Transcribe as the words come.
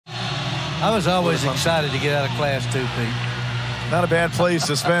I was always excited to get out of class too, Pete. Not a bad place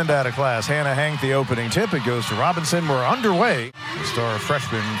to spend out of class. Hannah Hank, the opening tip. It goes to Robinson. We're underway. Star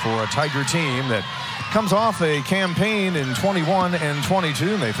freshman for a Tiger team that comes off a campaign in 21 and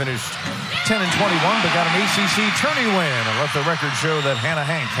 22. And they finished 10 and 21, but got an ACC tourney win. And let the record show that Hannah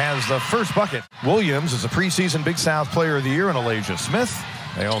Hank has the first bucket. Williams is a preseason Big South Player of the Year, and Alasia Smith.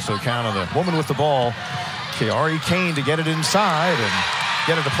 They also count on the woman with the ball, Kiari Kane, to get it inside and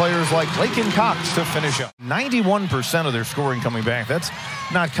get it to players like Lakin Cox to finish up. 91% of their scoring coming back. That's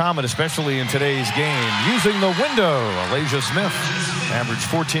not common, especially in today's game. Using the window, Alasia Smith averaged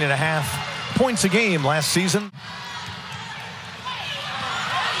 14.5 points a game last season.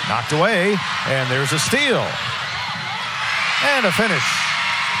 Knocked away, and there's a steal. And a finish.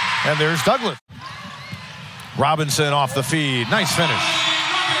 And there's Douglas. Robinson off the feed. Nice finish.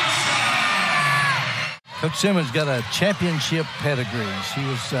 Coach Simmons got a championship pedigree. She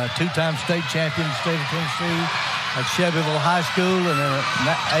was two-time state champion in the state of Tennessee at Shelbyville High School and then an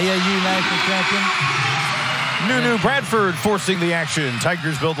AAU national champion. Nunu Bradford forcing the action.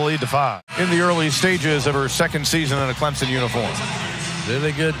 Tigers build the lead to 5 in the early stages of her second season in a Clemson uniform.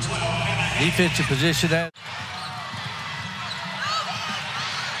 Really good defensive position.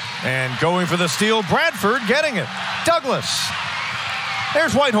 And going for the steal, Bradford getting it. Douglas.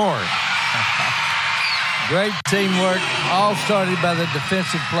 There's Whitehorn. Great teamwork, all started by the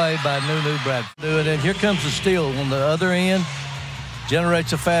defensive play by Nunu Bradford. And then here comes the steal on the other end,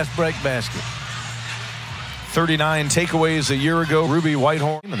 generates a fast break basket. 39 takeaways a year ago, Ruby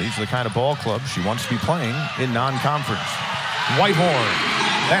Whitehorn. And these are the kind of ball clubs she wants to be playing in non-conference. Whitehorn,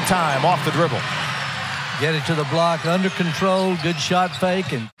 that time off the dribble. Get it to the block, under control, good shot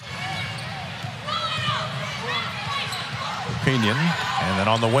fake. And Opinion, and then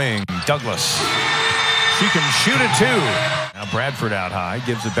on the wing, Douglas. She can shoot it too. Now Bradford out high,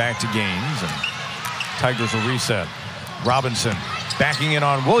 gives it back to Gaines, and Tigers will reset. Robinson backing in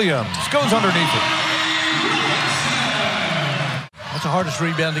on Williams, goes underneath it. That's the hardest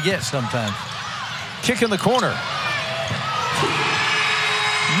rebound to get sometimes. Kick in the corner.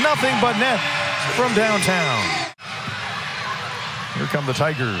 Nothing but net from downtown. Here come the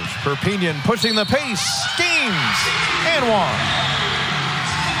Tigers. Perpignan pushing the pace. Gaines and one.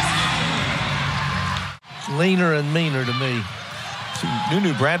 Leaner and meaner to me. See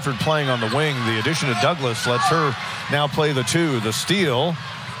Nunu Bradford playing on the wing. The addition of Douglas lets her now play the 2. The steal.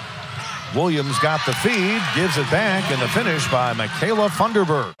 Williams got the feed, gives it back, and the finish by Michaela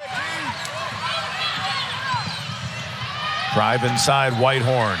Funderburg. Drive inside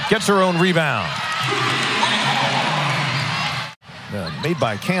Whitehorn. Gets her own rebound. Made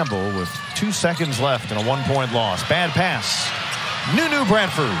by Campbell with 2 seconds left and a 1-point loss. Bad pass. Nunu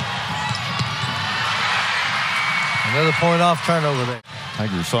Bradford. Another point off turnover there.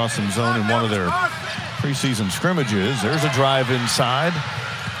 Tigers saw some zone in one of their preseason scrimmages. There's a drive inside.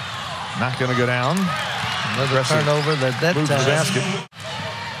 Not going to go down. Another turnover that moves the basket.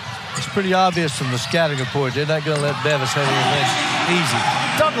 It's pretty obvious from the scouting report. They're not going to let Bevis have anything easy.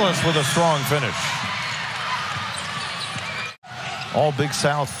 Douglas with a strong finish. All Big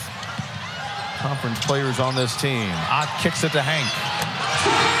South Conference players on this team. Ott kicks it to Hank.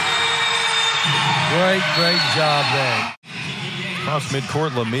 Great job there. Across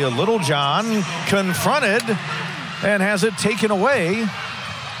midcourt, Lamia Littlejohn confronted and has it taken away.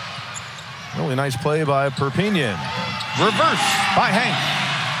 Really nice play by Perpignan. Reverse by Hank.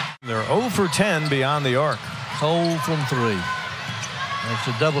 They're 0 for 10 beyond the arc. Cold from 3. That's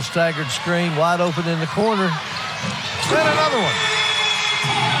a double staggered screen, wide open in the corner. And another one.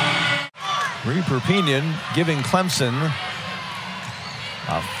 Marie Perpignan giving Clemson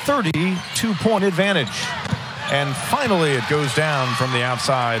a 32-point advantage. And finally it goes down from the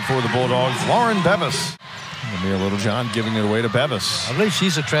outside for the Bulldogs. Lauren Bevis. Lamia Littlejohn giving it away to Bevis. I believe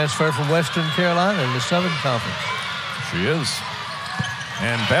she's a transfer from Western Carolina in the Southern Conference. She is.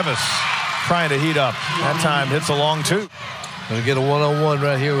 And Bevis trying to heat up. That time hits a long 2. Going to get a one-on-one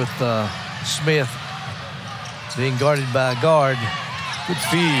right here with Smith. Being guarded by a guard. Good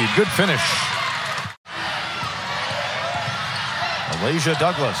feed, good finish. Alasia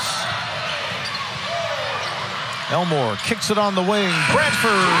Douglas. Elmore kicks it on the wing.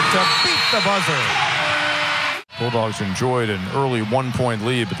 Bradford to beat the buzzer. Bulldogs enjoyed an early 1-point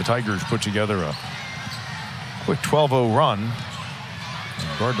lead, but the Tigers put together a quick 12-0 run.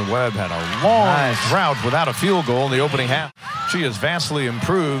 Gardner-Webb had a long drought without a field goal in the opening half. She has vastly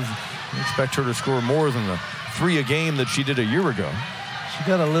improved. We expect her to score more than the 3 a game that she did a year ago. She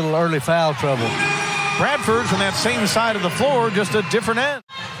got a little early foul trouble. Bradford's on that same side of the floor, just a different end.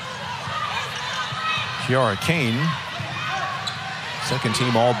 Kiara Kane Second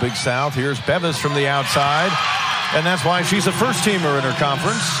team all Big South. Here's Bevis from the outside. And that's why she's a first teamer in her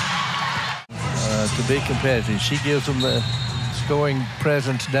conference. To be competitive. She gives them the scoring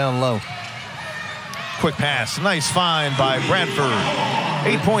presence down low. Quick pass. Nice find by Bradford.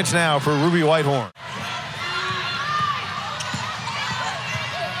 8 points now for Ruby Whitehorn.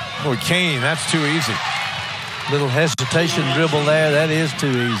 Oh, Kane, that's too easy. Little hesitation dribble there. That is too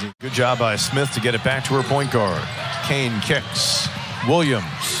easy. Good job by Smith to get it back to her point guard. Kane kicks.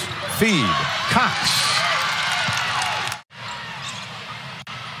 Williams. Feed. Cox.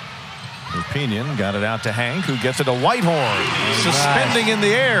 Opinion got it out to Hank, who gets it to Whitehorn. Suspending in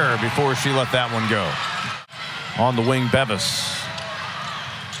the air before she let that one go. On the wing, Bevis.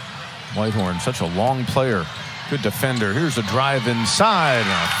 Whitehorn, such a long player. Good defender. Here's a drive inside and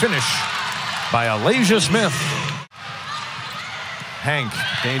a finish by Alasia Smith. Hank,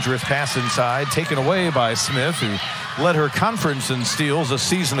 dangerous pass inside, taken away by Smith, who led her conference in steals a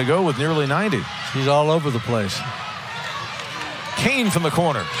season ago with nearly 90. She's all over the place. Kane from the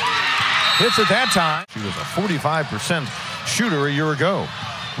corner. Hits at that time. She was a 45% shooter a year ago.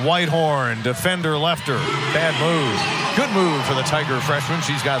 Whitehorn, defender left her. Bad move. Good move for the Tiger freshman.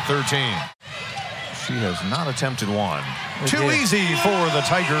 She's got 13. She has not attempted one. Too easy for the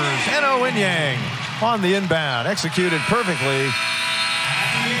Tigers. Eno Inyang on the inbound. Executed perfectly.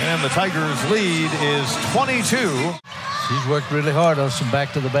 And the Tigers' lead is 22. She's worked really hard on some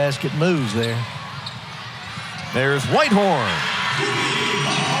back-to-the-basket moves there. There's Whitehorn.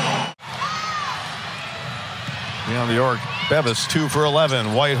 Beyond the arc, Bevis 2 for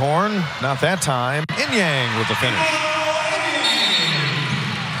 11. Whitehorn, not that time. Inyang with the finish.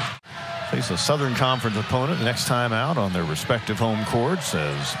 Face a Southern Conference opponent the next time out on their respective home courts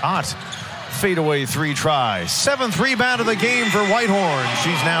as Ott fadeaway 3 try. 7th rebound of the game for Whitehorn.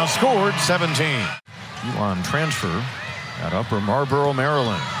 She's now scored 17. Elon transfer at Upper Marlboro,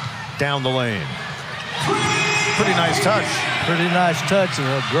 Maryland. Down the lane. Pretty nice touch. Pretty nice touch and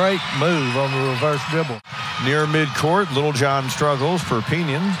a great move on the reverse dribble. Near midcourt, Littlejohn struggles for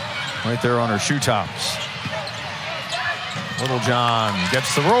Pinion. Right there on her shoe tops. Littlejohn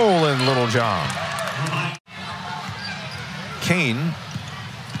gets the roll in Littlejohn. Kane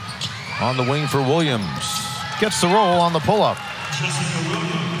on the wing for Williams. Gets the roll on the pull-up.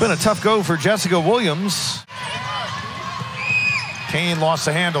 Been a tough go for Jessica Williams. Kane lost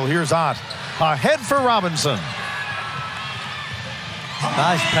the handle. Here's Ott. Ahead for Robinson.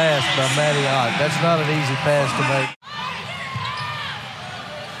 Nice pass by Maddie Ott. That's not an easy pass to make.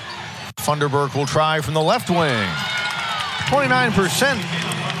 Funderburk will try from the left wing.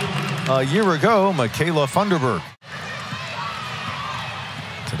 29% a year ago, Michaela Funderburk.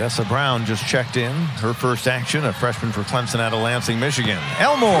 Tedessa Brown just checked in. Her first action, a freshman for Clemson out of Lansing, Michigan.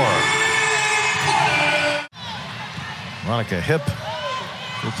 Elmore. Monica Hipp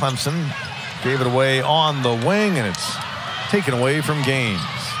for Clemson. Gave it away on the wing, and it's taken away from Gaines.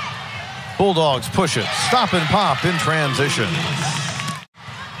 Bulldogs push it. Stop and pop in transition.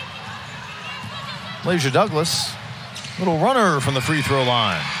 Lasia Douglas, little runner from the free throw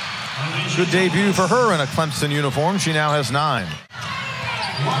line. Good debut for her in a Clemson uniform. She now has 9.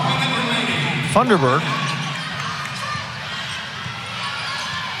 Funderburk.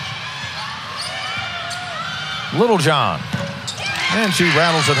 Littlejohn. And she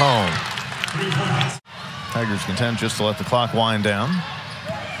rattles it home. Tigers content just to let the clock wind down.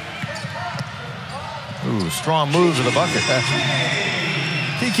 Ooh, strong move to the bucket.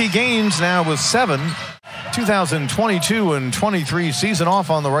 Kiki Gaines now with 7. 2022 and 23 season off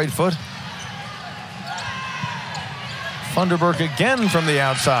on the right foot. Funderburk again from the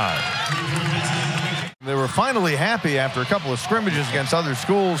outside. They were finally happy after a couple of scrimmages against other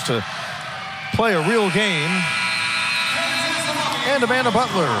schools to play a real game. And Amanda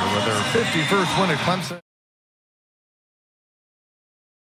Butler with her 51st win at Clemson.